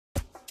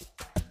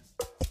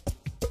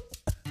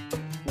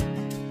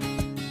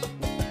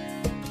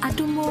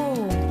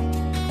Adumo,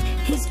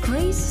 His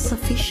grace is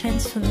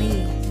sufficient for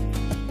me.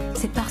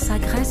 C'est par sa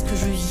grâce que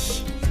je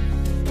vis.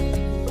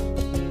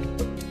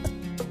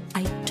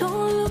 I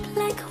don't look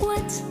like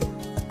what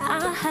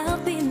I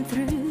have been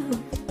through.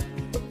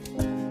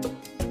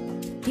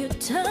 You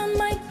turn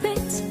my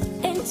pit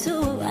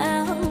into a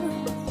well.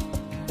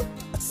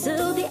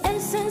 So the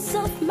essence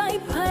of my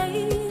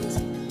praise,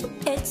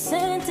 it's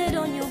centered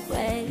on your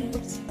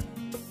grace.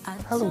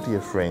 Hello, dear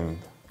friend.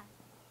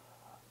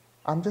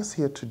 I'm just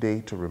here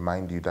today to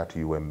remind you that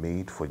you were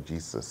made for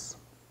Jesus.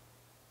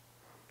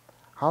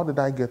 How did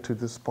I get to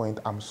this point?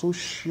 I'm so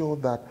sure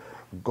that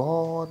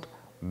God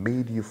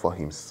made you for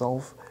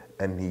Himself,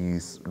 and He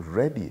is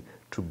ready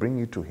to bring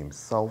you to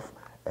Himself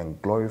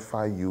and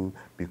glorify you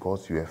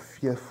because you are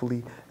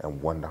fearfully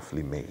and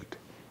wonderfully made.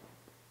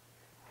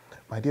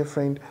 My dear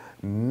friend,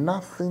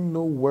 nothing,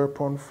 no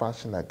weapon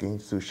fashioned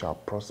against you shall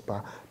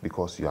prosper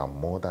because you are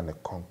more than a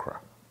conqueror.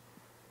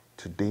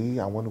 Today,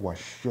 I want to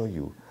assure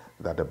you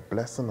that the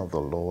blessing of the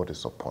Lord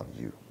is upon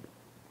you.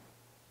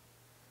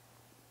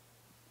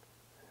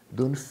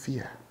 Don't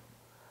fear,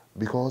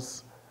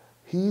 because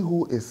He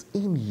who is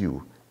in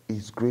you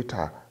is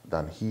greater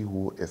than he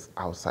who is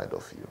outside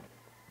of you,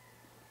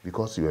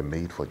 because you were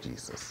made for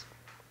Jesus.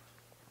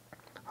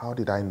 How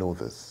did I know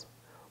this?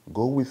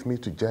 Go with me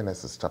to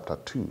Genesis chapter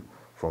 2,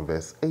 from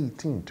verse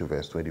 18 to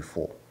verse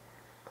 24.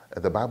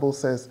 The Bible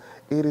says,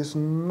 "It is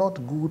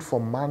not good for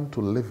man to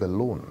live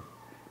alone,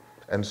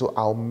 and so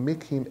I'll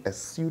make him a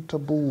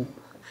suitable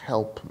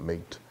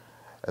helpmate."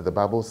 And the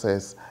Bible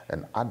says,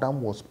 "And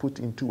Adam was put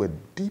into a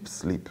deep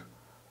sleep,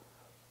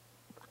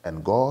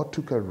 and God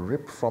took a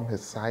rib from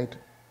his side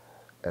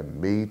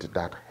and made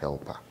that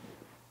helper."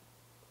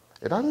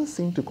 It doesn't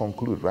seem to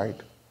conclude,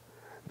 right?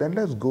 Then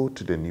let's go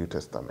to the New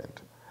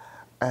Testament.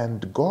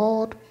 "And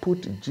God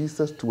put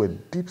Jesus to a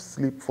deep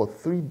sleep. For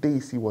 3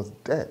 days he was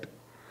dead.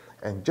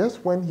 And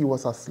just when he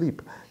was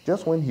asleep,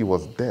 just when he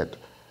was dead,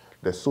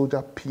 the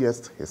soldier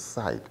pierced his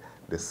side,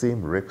 the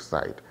same rib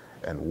side,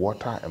 and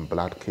water and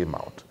blood came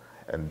out."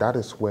 And that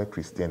is where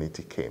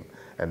Christianity came.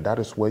 And that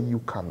is where you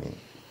come in.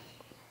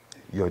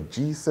 Your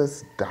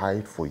Jesus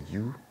died for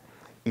you.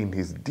 In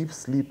his deep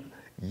sleep,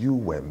 you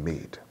were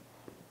made.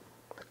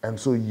 And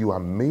so you are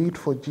made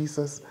for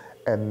Jesus,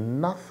 and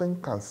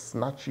nothing can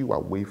snatch you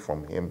away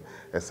from him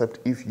except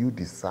if you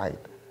decide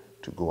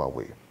to go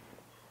away.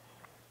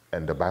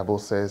 And the Bible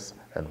says,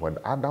 "And when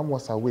Adam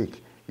was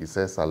awake, he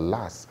says,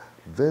 'Alas,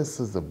 this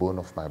is the bone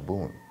of my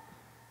bone,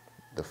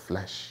 the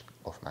flesh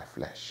of my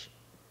flesh.'"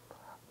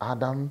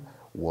 Adam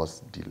was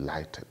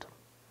delighted.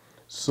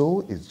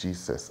 So is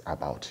Jesus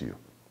about you.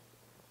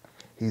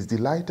 He's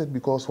delighted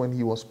because when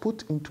he was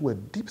put into a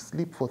deep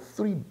sleep for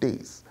 3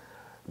 days,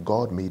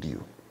 God made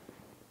you.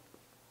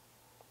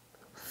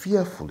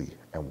 Fearfully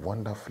and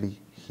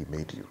wonderfully, he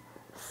made you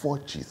for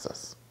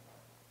Jesus.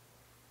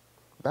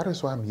 That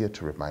is why I'm here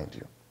to remind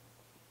you.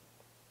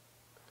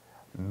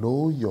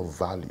 Know your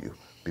value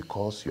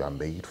because you are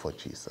made for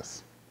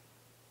Jesus.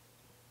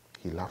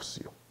 He loves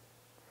you.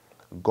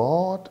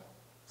 God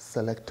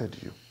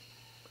selected you,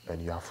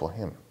 and you are for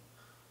him.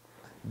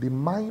 Be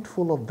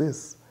mindful of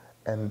this,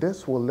 and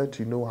this will let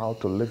you know how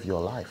to live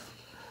your life.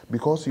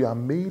 Because you are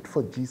made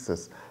for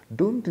Jesus,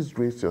 don't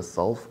disgrace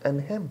yourself and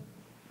him.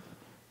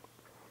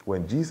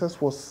 When Jesus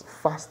was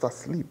fast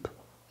asleep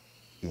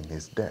in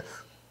his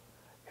death,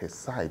 his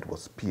side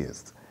was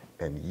pierced,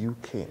 and you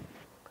came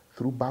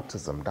through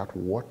baptism, that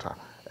water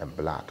and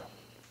blood.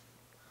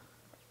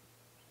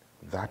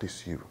 That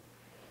is you.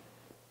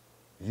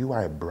 You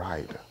are a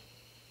bride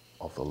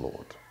of the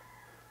Lord.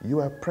 You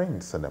are a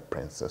prince and a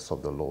princess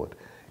of the Lord.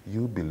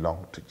 You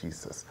belong to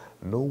Jesus.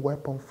 No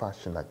weapon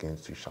fashioned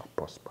against you shall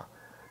prosper,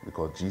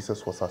 because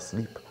Jesus was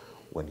asleep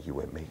when you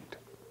were made.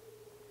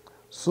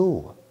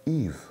 So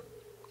Eve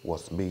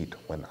was made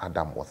when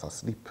Adam was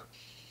asleep.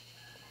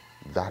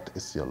 That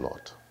is your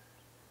lot.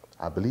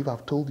 I believe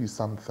I've told you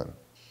something.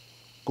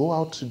 Go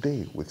out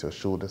today with your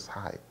shoulders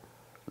high.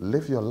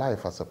 Live your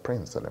life as a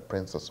prince and a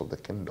princess of the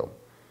kingdom,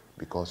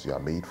 because you are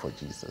made for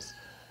Jesus.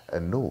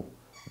 And know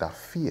that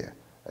fear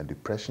and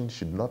depression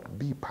should not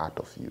be part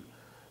of you,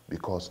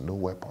 because no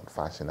weapon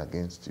fashioned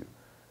against you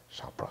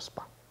shall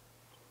prosper.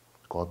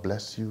 God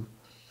bless you.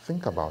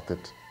 Think about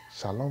it.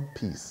 Shalom,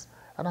 peace.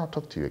 And I'll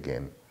talk to you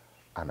again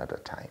another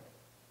time.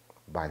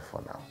 Bye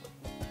for now.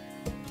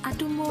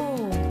 Adumo,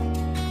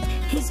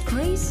 His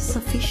grace is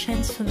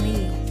sufficient for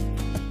me.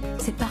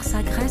 C'est par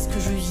sa grâce que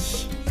je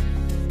vis.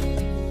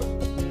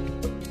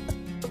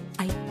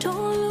 I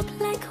don't look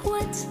like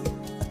what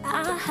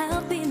I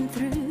have been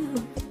through.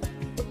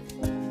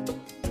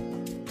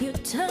 You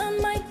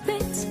turn my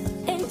pit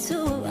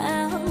into a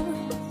well.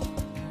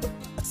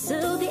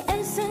 So the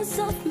essence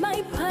of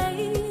my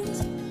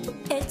praise,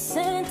 it's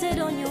centered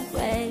on your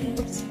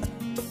grace.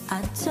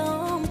 I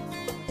don't